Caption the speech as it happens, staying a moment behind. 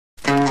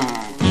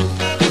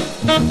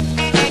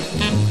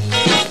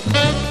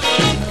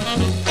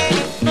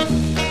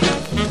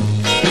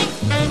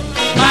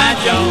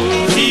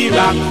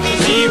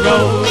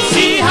rolls,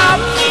 she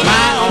hops,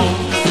 my own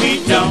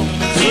sweet Joan.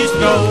 She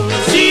strolls,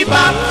 she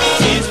bops,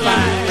 she's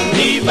fine,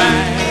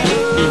 divine,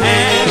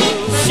 and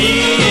she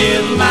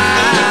is mine.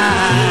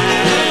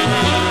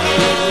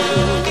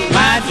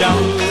 My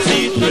Joan,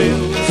 she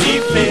thrills, she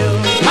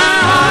fills my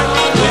heart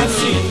when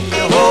she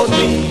holds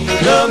me.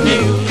 The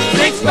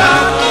music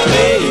starts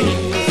playing,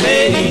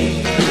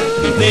 saying,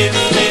 this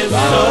is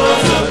so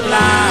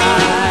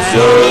sublime.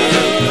 So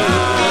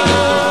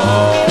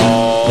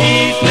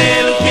each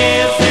little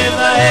kiss is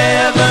a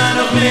heaven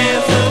of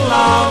bliss as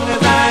long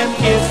as I'm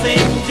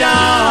kissing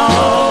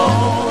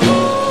Joan.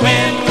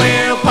 When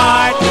we're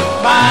apart,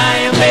 my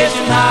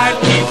impatient heart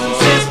keeps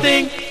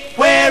insisting,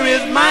 where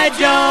is my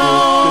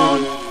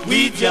Joan?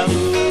 We just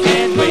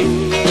can't wait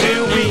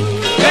till we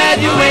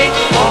graduate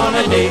on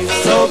a day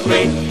so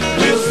great.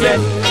 We'll set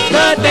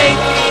the date,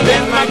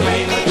 then my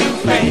grand